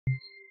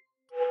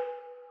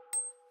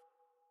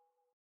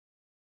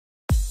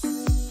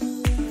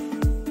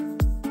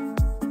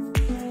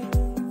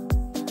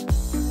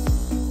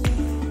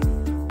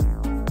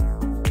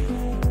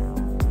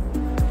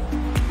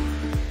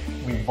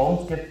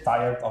won't get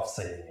tired of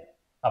saying it.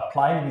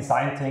 Applying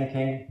design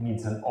thinking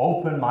needs an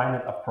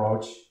open-minded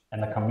approach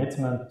and a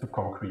commitment to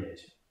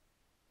co-creation.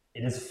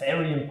 It is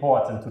very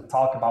important to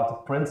talk about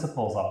the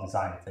principles of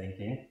design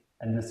thinking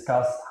and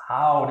discuss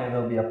how they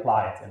will be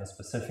applied in a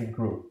specific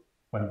group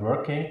when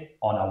working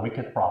on a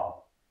wicked problem.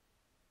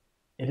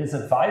 It is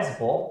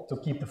advisable to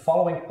keep the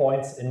following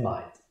points in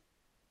mind.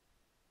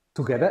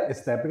 Together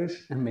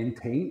establish and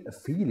maintain a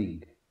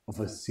feeling of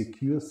a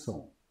secure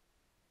zone.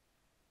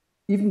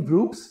 Even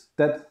groups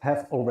that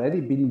have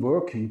already been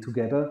working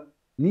together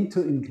need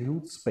to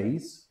include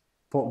space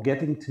for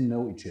getting to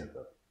know each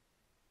other.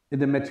 In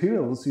the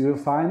materials you will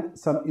find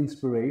some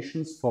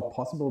inspirations for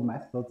possible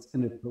methods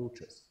and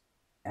approaches.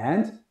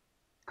 And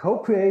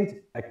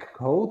co-create a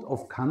code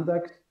of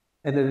conduct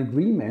and an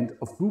agreement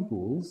of group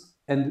rules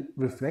and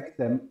reflect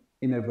them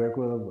in a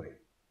regular way.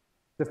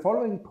 The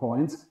following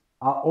points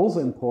are also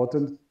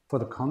important for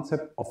the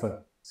concept of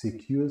a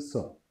secure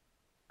zone.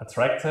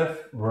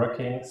 Attractive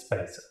working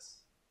spaces.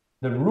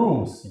 The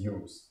rooms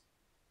used,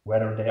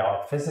 whether they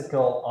are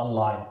physical,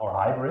 online or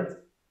hybrid,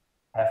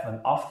 have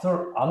an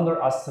often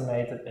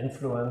underestimated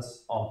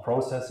influence on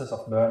processes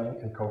of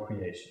learning and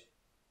co-creation.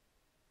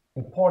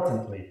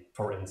 Importantly,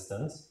 for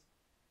instance,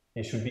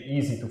 they should be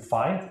easy to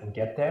find and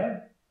get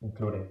there,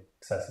 including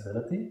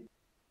accessibility.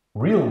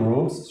 Real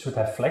rooms should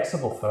have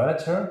flexible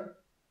furniture,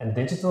 and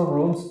digital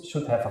rooms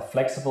should have a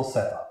flexible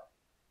setup.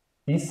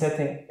 These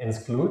settings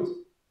include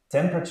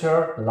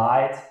temperature,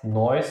 light,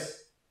 noise,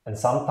 and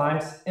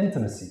sometimes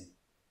intimacy.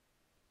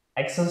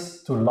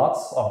 Access to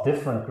lots of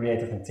different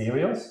creative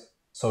materials,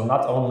 so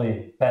not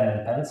only pen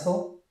and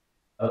pencil,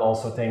 but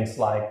also things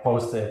like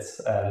post-its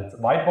and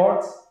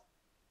whiteboards.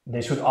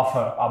 They should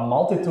offer a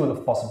multitude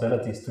of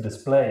possibilities to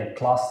display,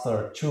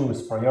 cluster,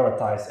 choose,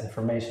 prioritize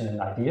information and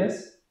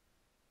ideas.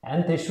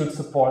 And they should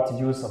support the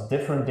use of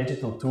different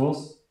digital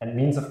tools and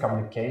means of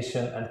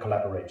communication and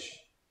collaboration.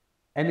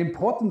 An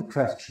important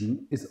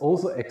question is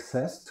also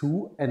access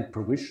to and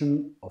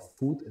provision of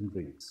food and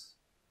drinks.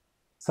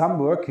 Some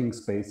working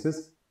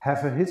spaces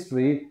have a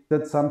history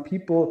that some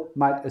people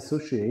might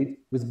associate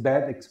with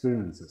bad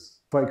experiences.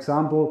 For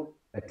example,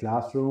 a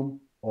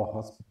classroom or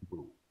hospital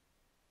room.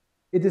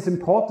 It is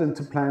important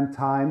to plan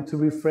time to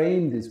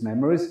reframe these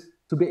memories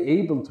to be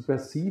able to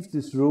perceive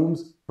these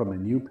rooms from a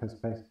new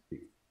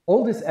perspective.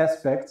 All these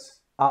aspects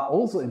are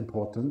also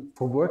important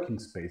for working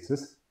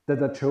spaces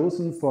that are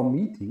chosen for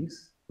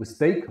meetings with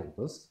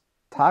stakeholders,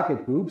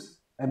 target groups,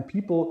 and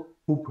people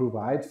who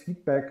provide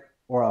feedback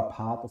or are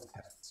part of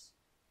tests.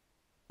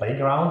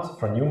 Playground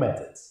for new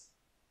methods.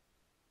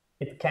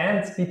 It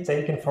can't be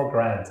taken for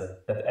granted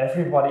that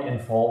everybody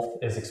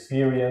involved is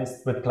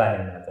experienced with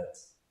planning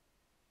methods.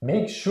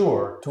 Make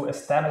sure to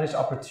establish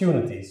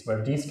opportunities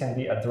where these can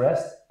be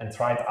addressed and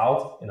tried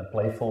out in a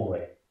playful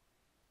way.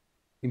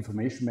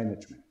 Information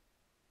management.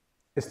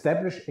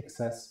 Establish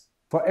access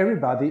for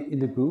everybody in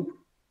the group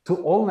to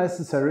all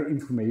necessary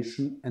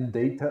information and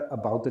data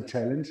about the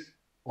challenge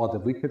or the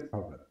wicked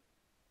problem.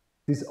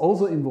 This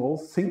also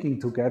involves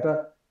thinking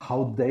together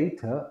how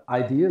data,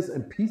 ideas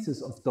and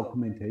pieces of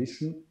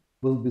documentation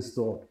will be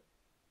stored.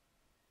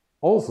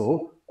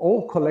 Also,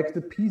 all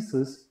collected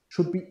pieces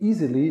should be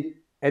easily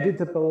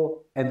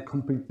editable and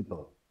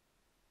completable.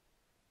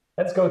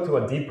 Let's go to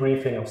a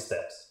debriefing of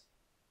steps.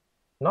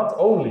 Not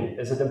only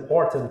is it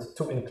important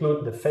to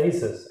include the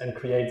phases and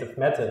creative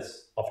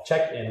methods of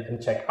check-in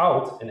and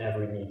check-out in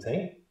every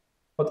meeting,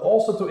 but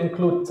also to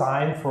include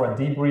time for a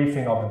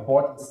debriefing of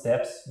important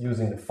steps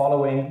using the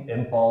following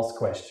impulse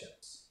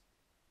questions.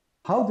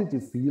 How did you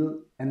feel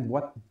and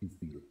what did you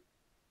feel?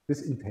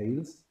 This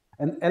entails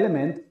an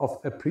element of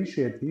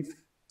appreciative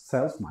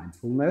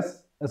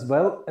self-mindfulness as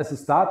well as a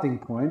starting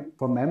point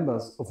for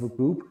members of a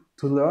group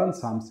to learn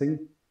something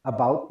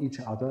about each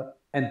other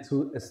and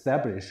to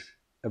establish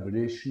a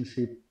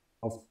relationship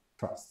of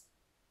trust.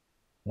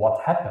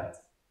 What happened?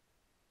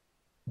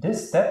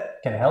 This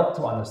step can help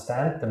to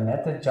understand the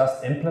method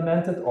just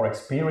implemented or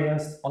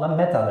experienced on a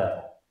meta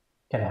level,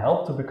 can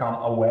help to become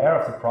aware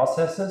of the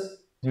processes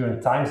during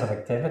times of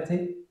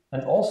activity,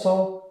 and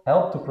also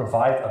help to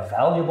provide a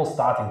valuable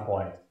starting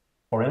point,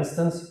 for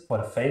instance, for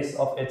the phase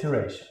of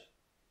iteration.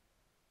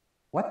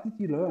 What did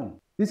you learn?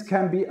 This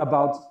can be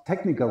about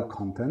technical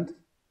content,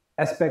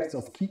 aspects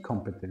of key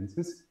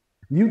competencies,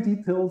 new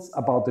details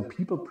about the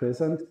people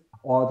present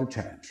or the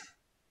challenge.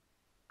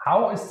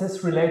 How is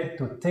this related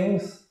to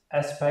things,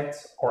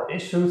 aspects or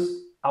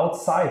issues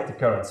outside the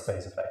current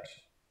space of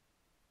action?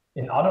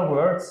 In other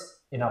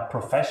words, in a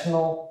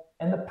professional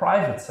and a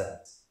private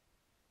sense.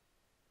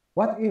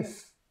 What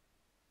if?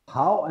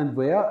 How and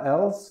where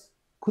else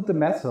could the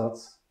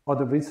methods or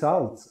the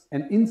results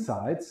and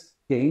insights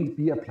gained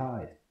be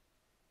applied?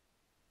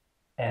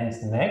 And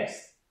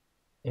next,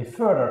 a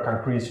further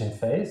concretion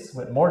phase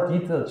with more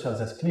details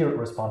such as clear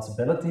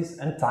responsibilities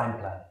and time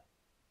planning.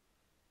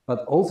 But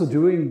also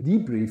during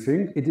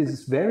debriefing, it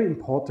is very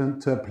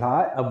important to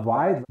apply a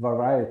wide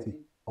variety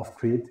of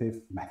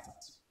creative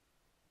methods.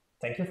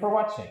 Thank you for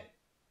watching.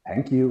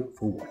 Thank you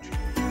for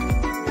watching.